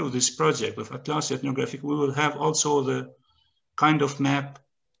the end of this project of Atlas Ethnographic, we will have also the kind of map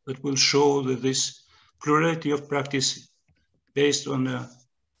that will show that this plurality of practice based on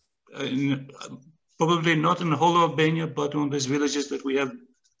probably not in the whole Albania, but on these villages that we have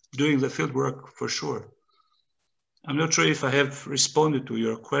doing the field work for sure. I'm not sure if I have responded to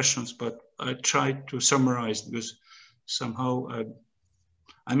your questions, but I tried to summarize, because somehow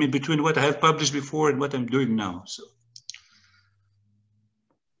I'm in between what I have published before and what I'm doing now. So.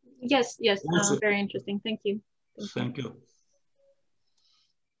 Yes, very interesting. Thank you. Thank you.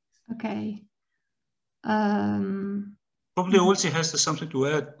 Okay. Probably Olsi has something to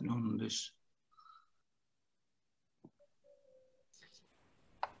add on this.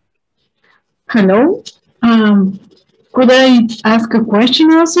 Hello. Could I ask a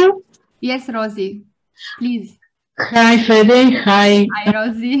question also? Yes, Rosie. Please. Hi, Fede. Hi,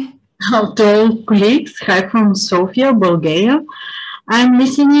 Rosie. to all colleagues. Hi from Sofia, Bulgaria. I'm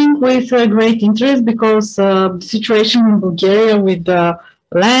listening with great interest because the situation in Bulgaria with the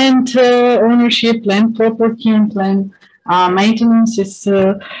land ownership, land property, and land maintenance is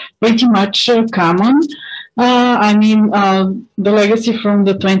pretty much common. I mean, the legacy from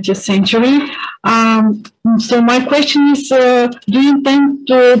the 20th century. So my question is, do you intend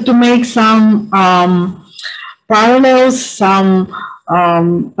to make some parallels, some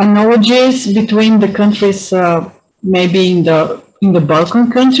analogies between the countries, maybe in the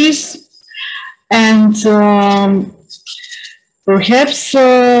Balkan countries, and perhaps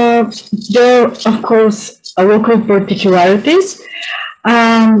there are, of course, local particularities,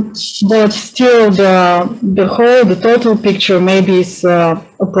 but still the total picture maybe is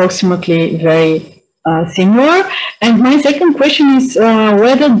approximately very similar. And my second question is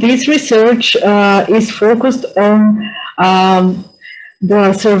whether this research is focused on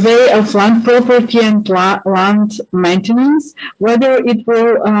the survey of land property and land maintenance, whether it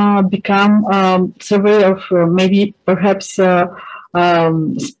will become survey of maybe perhaps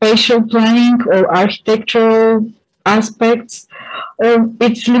spatial planning or architectural aspects, or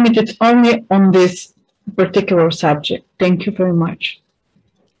it's limited only on this particular subject. Thank you very much.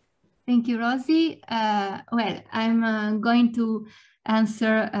 Thank you, Rosie. Well, I'm going to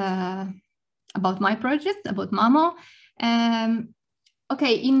answer about my project, about MaMo.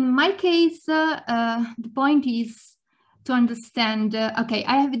 Okay, in my case, the point is to understand, okay,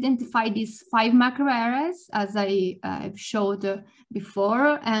 I have identified these 5 macro areas as I've showed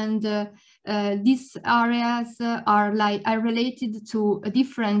before, and these areas are related to a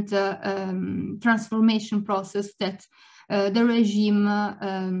different transformation process that the regime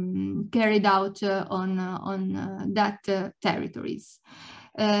carried out on that territories.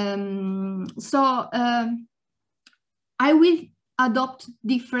 So I will adopt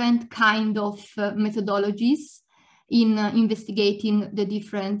different kind of methodologies in investigating the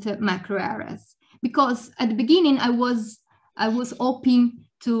different macro areas, because at the beginning I was hoping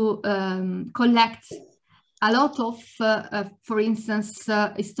to collect a lot of, for instance,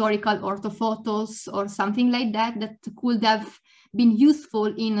 historical orthophotos or something like that that could have been useful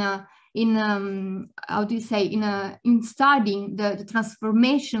in how do you say, in studying the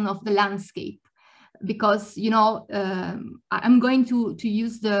transformation of the landscape. Because, you know, I'm going to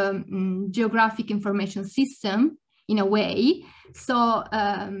use the geographic information system in a way. So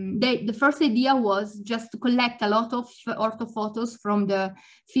the first idea was just to collect a lot of orthophotos from the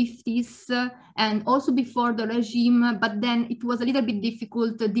 50s and also before the regime, but then it was a little bit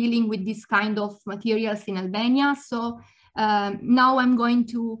difficult dealing with this kind of materials in Albania. So now I'm going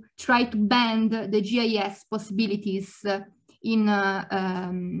to try to bend the GIS possibilities in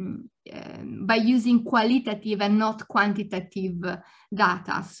by using qualitative and not quantitative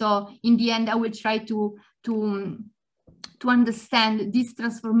data. So in the end, I will try to understand this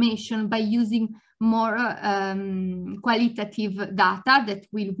transformation by using more qualitative data that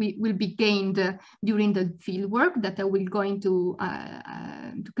will be gained during the fieldwork that I will going to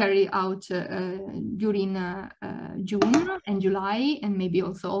carry out during June and July and maybe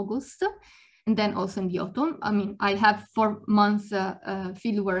also August. And then also in the autumn. I mean, I have 4 months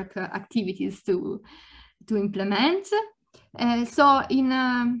fieldwork activities to implement. So in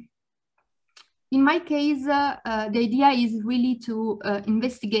my case, the idea is really to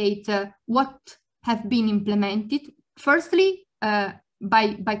investigate what have been implemented. Firstly,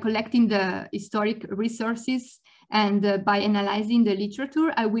 by collecting the historic resources and by analyzing the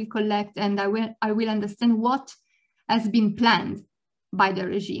literature, I will collect and I will understand what has been planned by the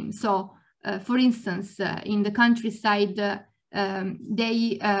regime. So. For instance, in the countryside,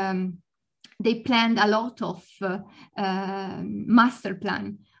 they planned a lot of master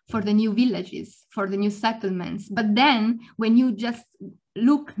plan for the new villages, for the new settlements. But then when you just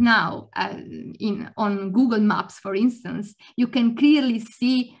look now on Google Maps, for instance, you can clearly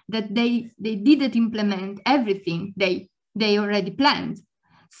see that they didn't implement everything they already planned.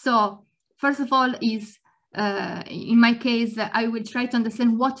 So first of all is, in my case, I will try to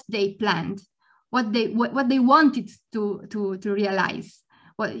understand what they planned, what they wanted to realize,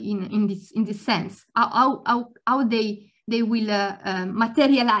 what in this sense, how they will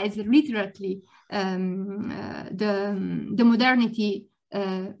materialize literally the modernity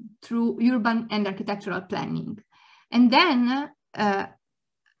through urban and architectural planning. And then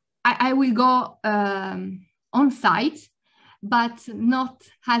I will go on site, but not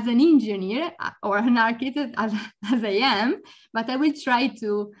as an engineer or an architect as I am, but I will try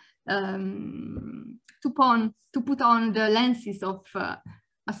to put on the lenses of a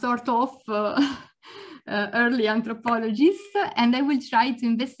sort of early anthropologists, and I will try to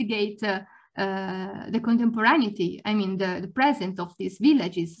investigate the contemporaneity, I mean, the present of these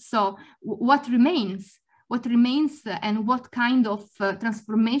villages. So what remains, and what kind of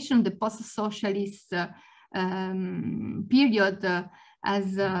transformation the post-socialist period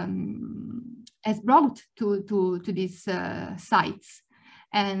has brought to these sites.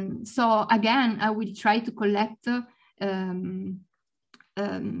 And so again, I will try to collect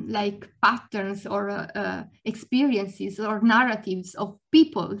like patterns or experiences or narratives of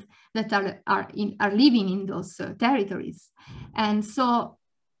people that are living in those territories. And so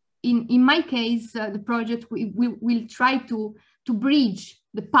in my case, the project will try to bridge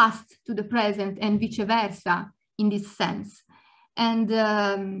the past to the present and vice versa in this sense. And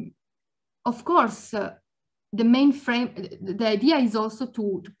of course, the main frame, the idea is also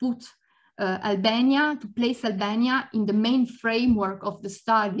to put Albania, to place Albania in the main framework of the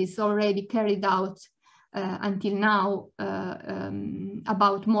studies already carried out until now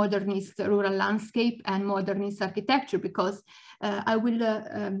about modernist rural landscape and modernist architecture, because I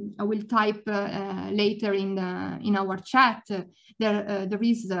will type later in our chat.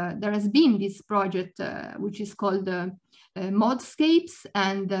 There has been this project which is called Modscapes,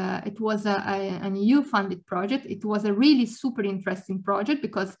 and it was an EU-funded project. It was a really super interesting project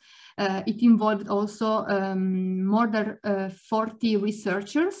because it involved also more than 40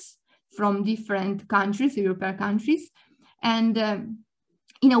 researchers from different countries, European countries. And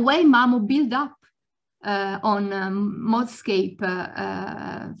in a way, MaMo built up on Modscape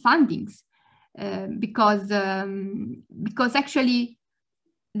fundings because actually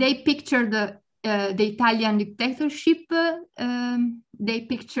they pictured the Italian dictatorship. They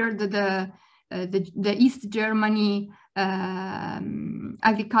pictured the East Germany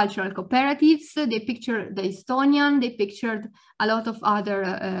agricultural cooperatives. They pictured the Estonian. They pictured a lot of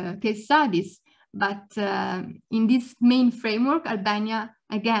other case studies. But in this main framework, Albania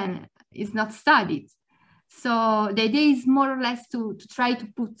again is not studied. So the idea is more or less to try to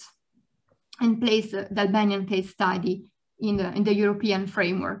put in place the Albanian case study in the European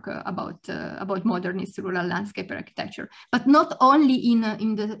framework about modernist rural landscape architecture, but not only in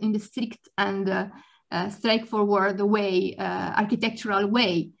the strict and straightforward way, architectural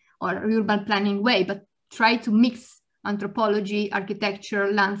way or urban planning way, but try to mix anthropology,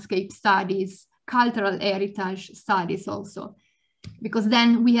 architecture, landscape studies, cultural heritage studies also, because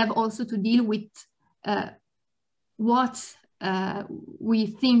then we have also to deal with what we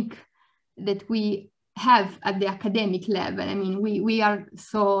think that we have at the academic level. I mean, we are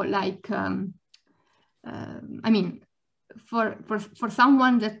so like, I mean, for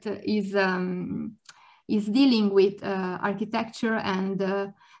someone that is dealing with architecture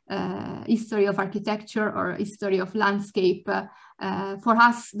and history of architecture or history of landscape, for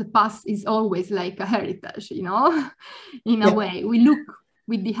us, the past is always like a heritage, you know, in a way. We look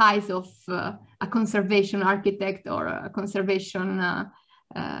with the eyes of a conservation architect or a conservation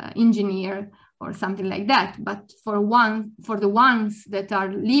engineer or something like that. But for the ones that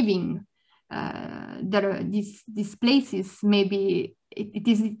are living these places, maybe it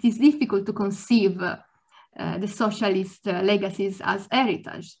is difficult to conceive the socialist legacies as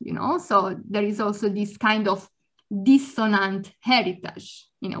heritage, you know? So there is also this kind of dissonant heritage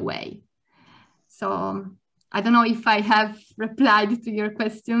in a way. So I don't know if I have replied to your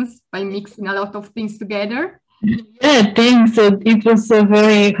questions by mixing a lot of things together. Yeah, thanks. It was a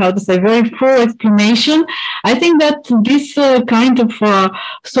very, very full explanation. I think that this kind of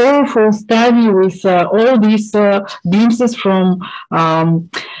soulful study with all these glimpses from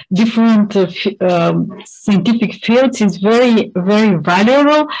different scientific fields is very, very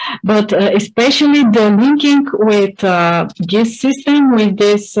valuable, but especially the linking with this system, with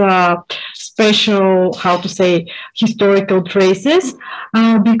this special, historical traces,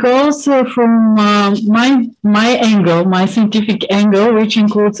 because from my angle, my scientific angle, which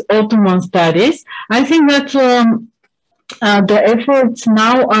includes Ottoman studies, I think that the efforts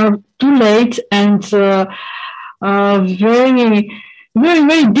now are too late and very, very,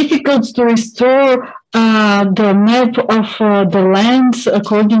 very difficult to restore the map of the lands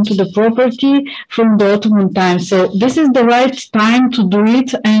according to the property from the Ottoman times. So this is the right time to do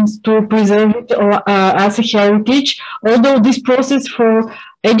it and to preserve it as a heritage, although this process for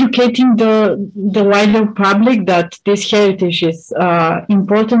educating the wider public that this heritage is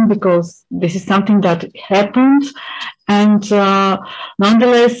important because this is something that happened, and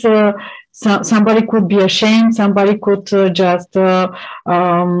nonetheless somebody could be ashamed, somebody could just have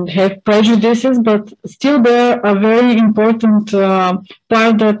prejudices, but still they're a very important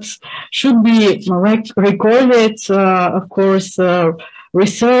part that should be recorded, of course,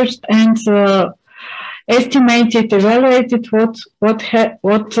 researched, and estimated, evaluated what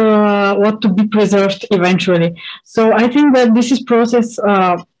to be preserved eventually. So I think that this is process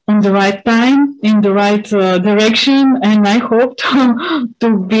in the right time, in the right direction, and I hope to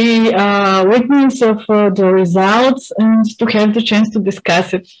be witness of the results and to have the chance to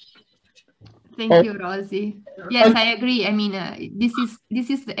discuss it. Thank you, Rosie. Yes, I agree. I mean, this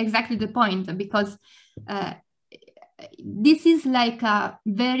is exactly the point, because this is like a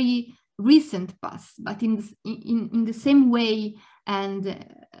very recent past, but in the same way, and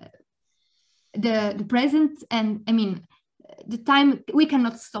the present, and I mean, the time, we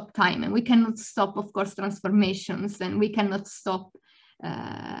cannot stop time, and we cannot stop, of course, transformations, and we cannot stop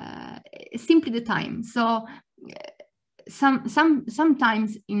simply the time. So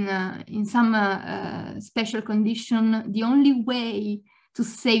sometimes in some special condition, the only way to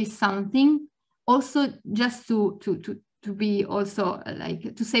save something, also just to be also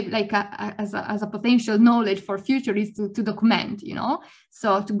like to save like as a potential knowledge for future, is to document, you know,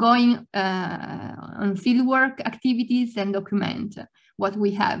 so to going on fieldwork activities and document what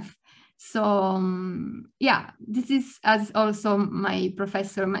we have. So yeah, this is, as also my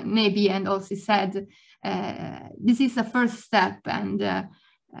professor Nebi and Olsi said, this is a first step, and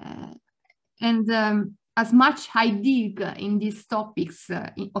as much I dig in these topics,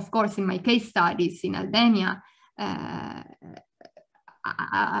 of course, in my case studies in Albania, a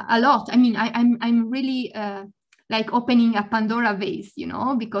lot. I mean, I'm really like opening a Pandora vase, you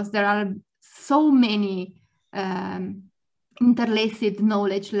know, because there are so many interlaced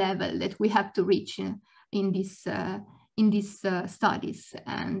knowledge level that we have to reach in these studies,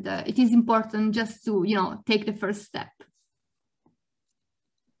 and it is important just to, you know, take the first step.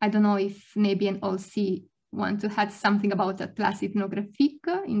 I don't know if Nebi and Olsi want to add something about a class ethnographic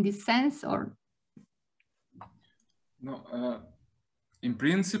in this sense, or? No, in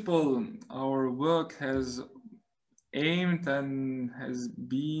principle, our work has aimed and has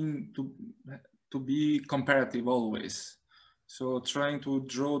been to be comparative always. So trying to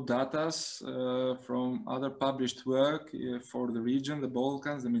draw data from other published work for the region, the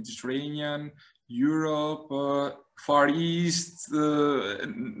Balkans, the Mediterranean, Europe, Far East,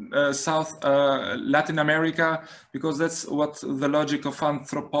 South, Latin America, because that's what the logic of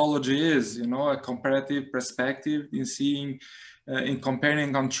anthropology is, you know, a comparative perspective in seeing, in comparing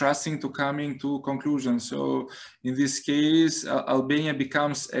and contrasting to coming to conclusions. So in this case, Albania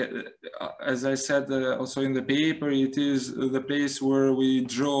becomes, as I said also in the paper, it is the place where we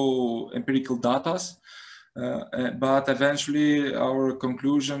draw empirical data. But eventually our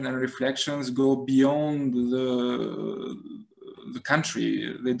conclusion and reflections go beyond the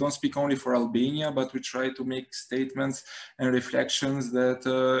country. They don't speak only for Albania, but we try to make statements and reflections that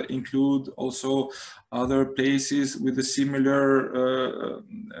include also other places with a similar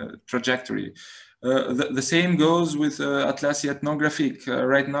trajectory. The same goes with Atlas Ethnographic.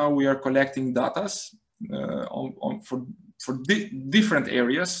 Right now we are collecting data for different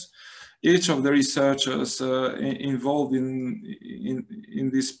areas. Each of the researchers involved in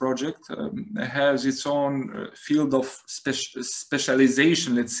this project has its own field of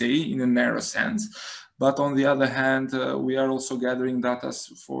specialization, let's say, in a narrow sense. But on the other hand, we are also gathering data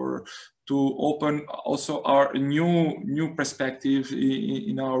to open also our new perspective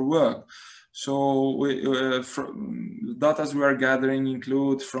in our work. So data we are gathering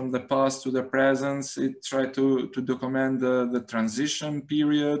include from the past to the present. It try to document the transition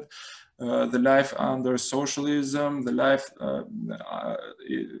period, the life under socialism, the life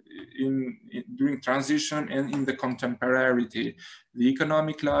during transition, and in the contemporaneity, the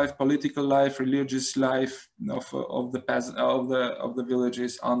economic life, political life, religious life of the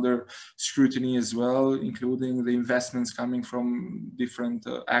villages under scrutiny as well, including the investments coming from different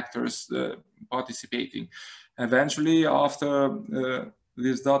actors participating. Eventually, after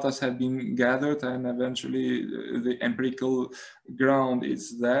these data have been gathered and eventually the empirical ground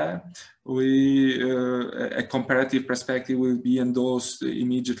is there, a comparative perspective will be endorsed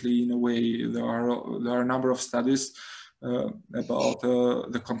immediately in a way. There are a number of studies about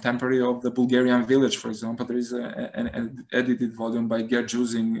the contemporary of the Bulgarian village, for example. There is an edited volume by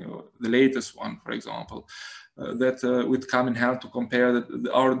Gerjuzin, the latest one, for example, that would come in hand to compare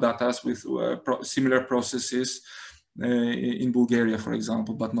our data with similar processes in Bulgaria, for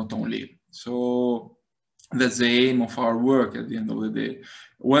example, but not only. So that's the aim of our work at the end of the day.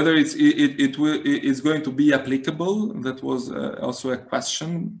 Whether it's going to be applicable, that was also a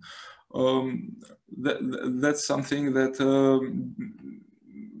question. That's something that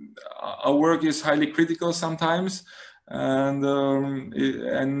our work is highly critical sometimes, and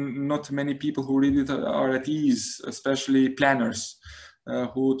not many people who read it are at ease, especially planners.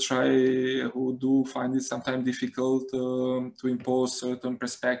 who do find it sometimes difficult to impose certain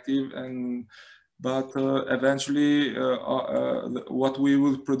perspective, but eventually what we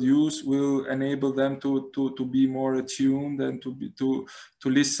will produce will enable them to be more attuned and to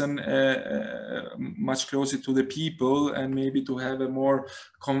listen much closer to the people, and maybe to have a more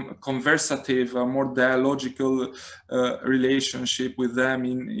conversative, a more dialogical relationship with them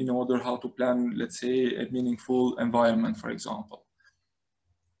in order how to plan, let's say, a meaningful environment, for example.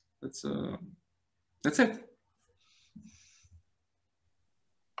 That's it.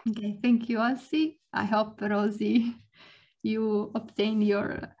 Okay, thank you, Olsi. I hope, Rosie, you obtained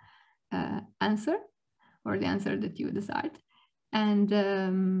your answer, or the answer that you desired. And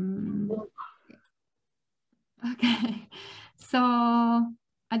okay, so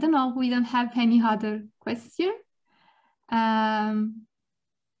I don't know, we don't have any other question.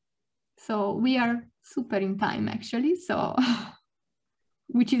 So we are super in time, actually, so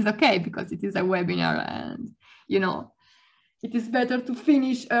which is okay because it is a webinar, and you know, it is better to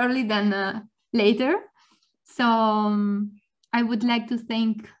finish early than later. So I would like to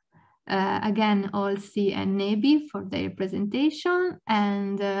thank again Olsi and Nebi for their presentation,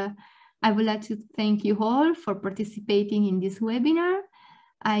 and I would like to thank you all for participating in this webinar.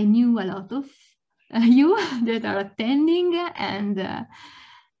 I knew a lot of you that are attending, and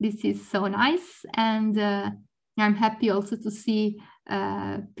this is so nice. And I'm happy also to see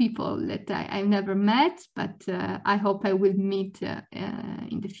people that I've never met, but I hope I will meet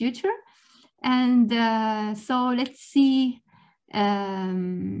in the future. And so let's see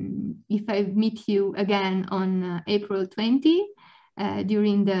if I meet you again on April 20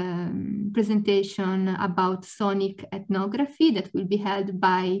 during the presentation about sonic ethnography that will be held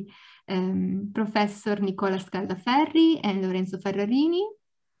by Professor Nicola Scaldaferri and Lorenzo Ferrarini.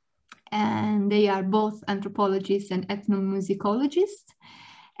 And they are both anthropologists and ethnomusicologists.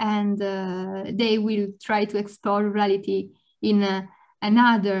 And they will try to explore rurality in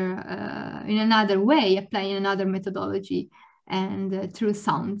another way, applying another methodology and through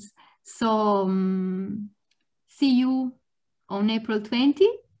sounds. So see you on April 20,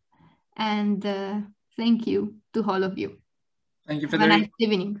 and thank you to all of you. Thank you, Federica. Have a nice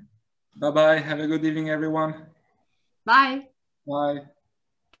evening. Bye-bye. Have a good evening, everyone. Bye. Bye.